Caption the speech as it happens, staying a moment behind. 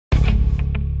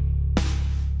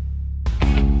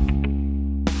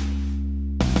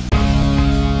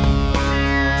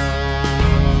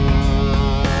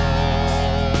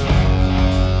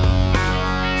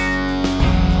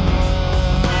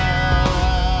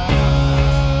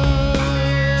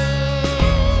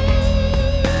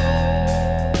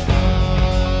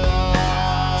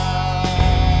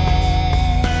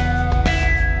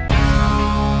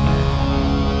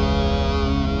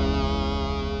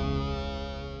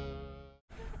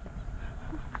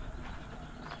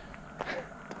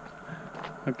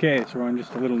Okay, so we're on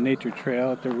just a little nature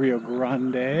trail at the Rio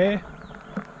Grande.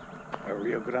 Or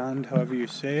Rio Grande, however you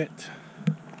say it.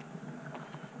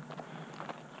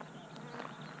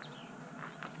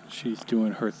 She's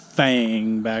doing her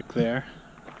thing back there.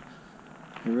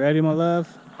 You ready, my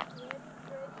love?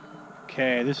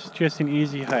 Okay, this is just an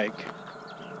easy hike.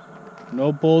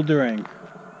 No bouldering.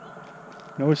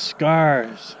 No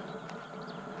scars.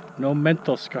 No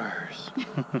mental scars.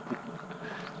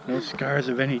 No scars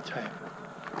of any type.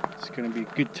 It's gonna be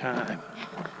a good time.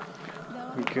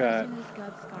 We got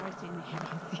scars in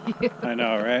the I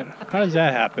know, right? How does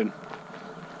that happen?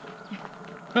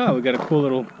 Oh, we got a cool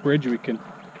little bridge we can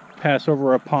pass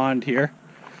over a pond here.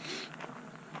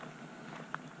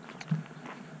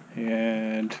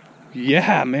 And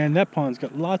yeah, man, that pond's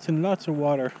got lots and lots of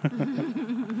water.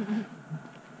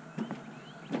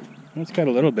 It's got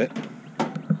a little bit.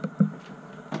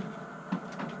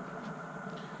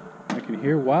 I can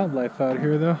hear wildlife out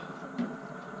here though.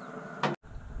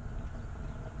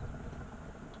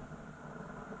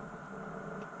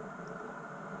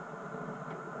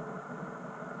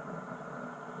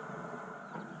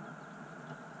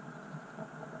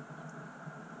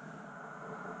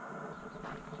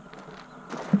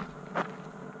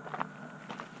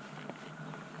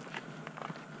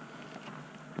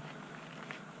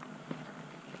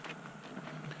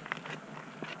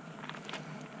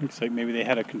 Looks like maybe they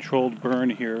had a controlled burn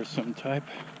here of some type.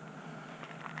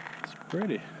 It's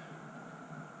pretty.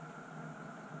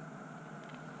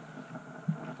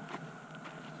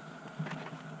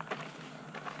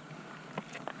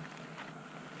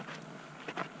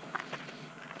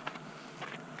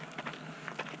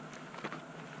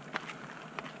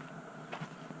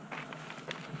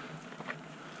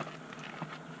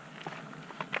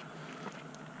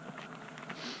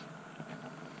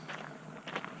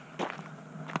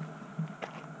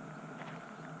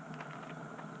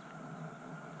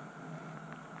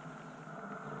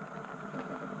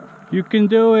 You can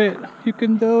do it! You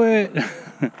can do it!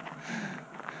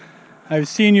 I've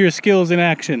seen your skills in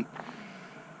action.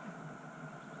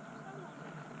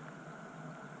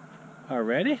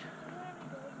 Already?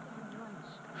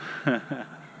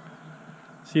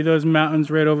 See those mountains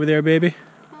right over there, baby?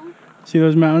 Huh? See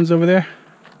those mountains over there?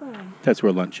 Oh. That's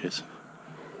where lunch is.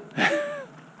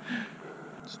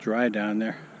 It's dry down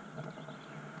there.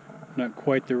 Not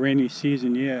quite the rainy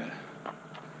season yet.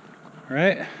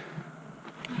 Right?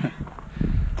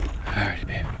 Alrighty,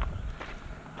 babe.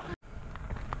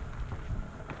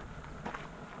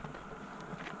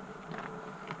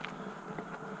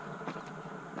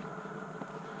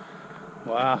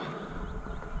 Wow.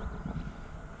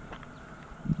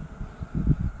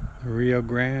 The Rio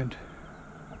Grande.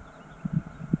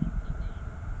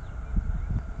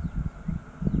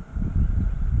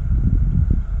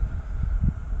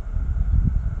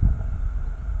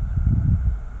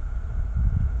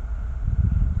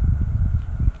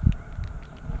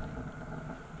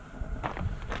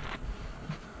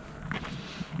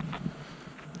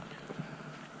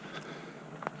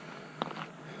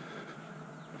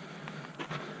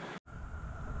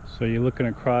 So you're looking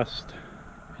across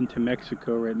into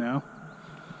Mexico right now.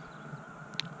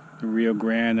 The Rio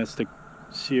Grande, that's the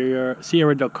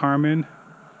Sierra del Carmen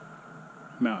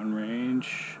mountain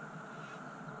range.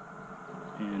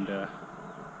 And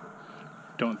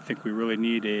don't think we really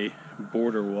need a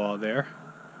border wall there.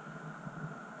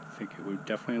 I think it would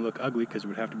definitely look ugly because it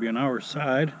would have to be on our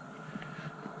side.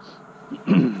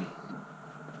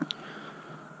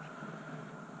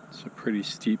 It's a pretty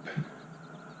steep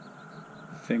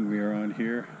thing we are on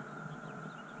here.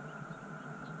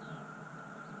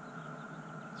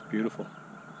 It's beautiful.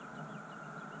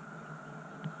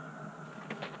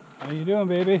 How you doing,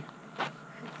 baby?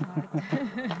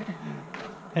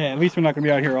 Hey, at least we're not gonna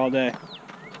be out here all day.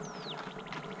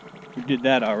 We did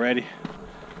that already.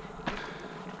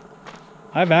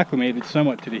 I've acclimated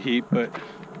somewhat to the heat, but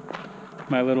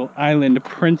my little island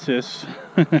princess,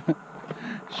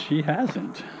 she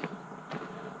hasn't.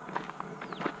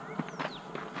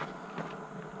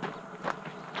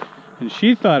 And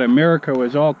she thought America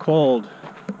was all cold.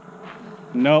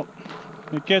 Nope.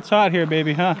 It gets hot here,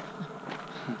 baby, huh?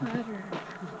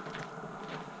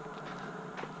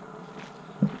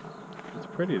 It's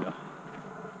pretty though.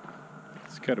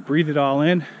 Just gotta breathe it all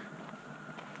in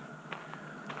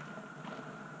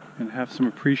and have some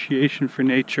appreciation for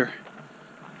nature.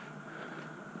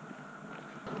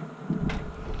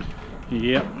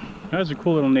 Yep. That was a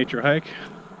cool little nature hike.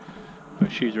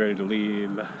 But she's ready to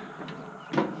leave.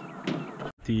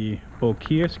 The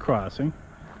Boquillas crossing,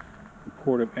 the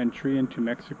port of entry into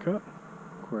Mexico.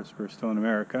 Of course, we're still in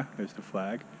America. There's the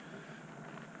flag.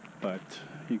 But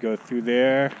you go through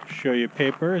there, show your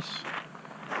papers,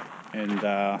 and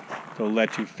they'll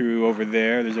let you through over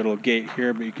there. There's a little gate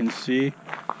here, but you can see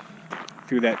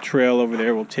through that trail over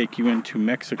there will take you into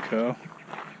Mexico.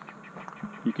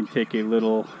 You can take a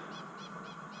little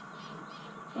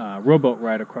rowboat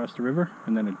ride across the river,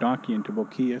 and then a donkey into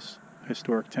Boquillas,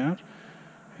 historic town,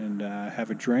 and have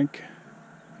a drink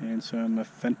and some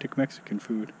authentic Mexican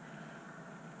food.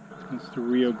 That's the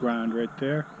Rio Grande right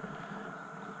there.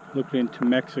 Looking into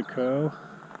Mexico.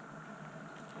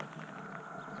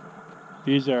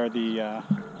 These are the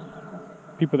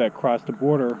people that cross the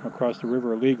border across the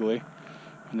river illegally,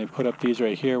 and they put up these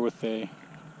right here with a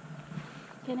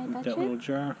little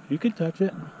jar. You can touch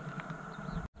it.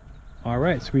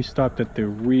 Alright, so we stopped at the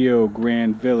Rio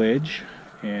Grande Village,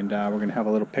 and we're going to have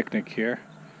a little picnic here.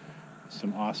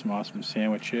 Some awesome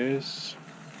sandwiches.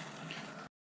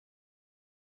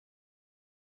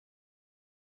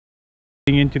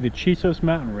 Into the Chisos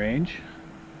Mountain range.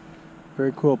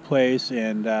 Very cool place,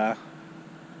 and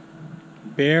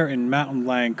bear and mountain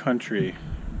lion country.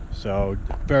 So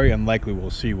very unlikely we'll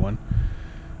see one,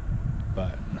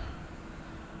 but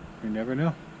you never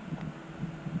know.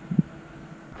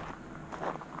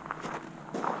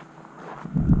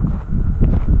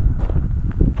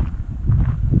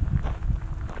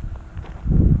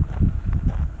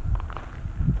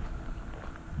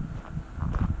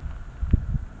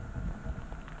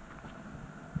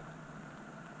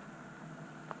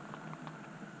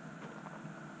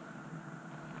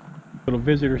 Little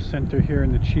visitor center here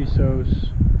in the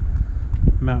Chisos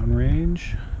Mountain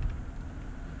range.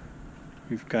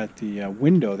 We've got the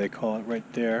window, they call it,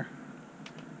 right there.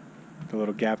 The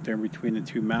little gap there in between the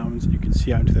two mountains. You can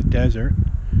see out into the desert,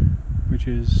 which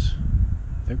is,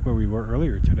 I think, where we were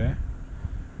earlier today.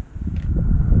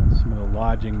 Some of the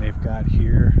lodging they've got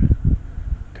here.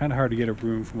 Kind of hard to get a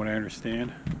room from what I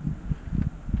understand.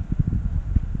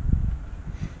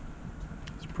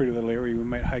 It's a pretty little area. We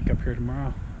might hike up here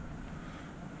tomorrow.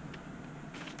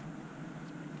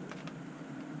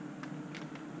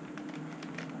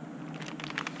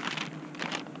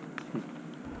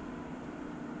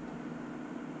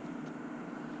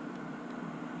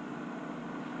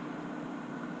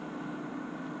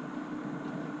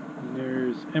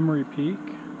 There's Emery Peak,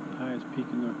 the highest peak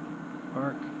in the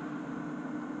park.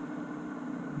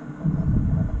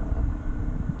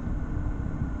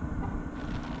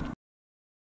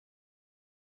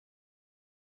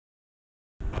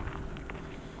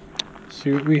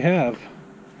 See what we have.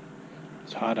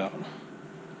 It's hot out.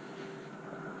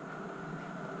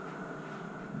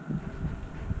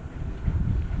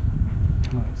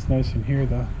 Oh, it's nice in here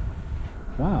though.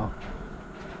 Wow.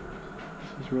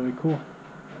 This is really cool.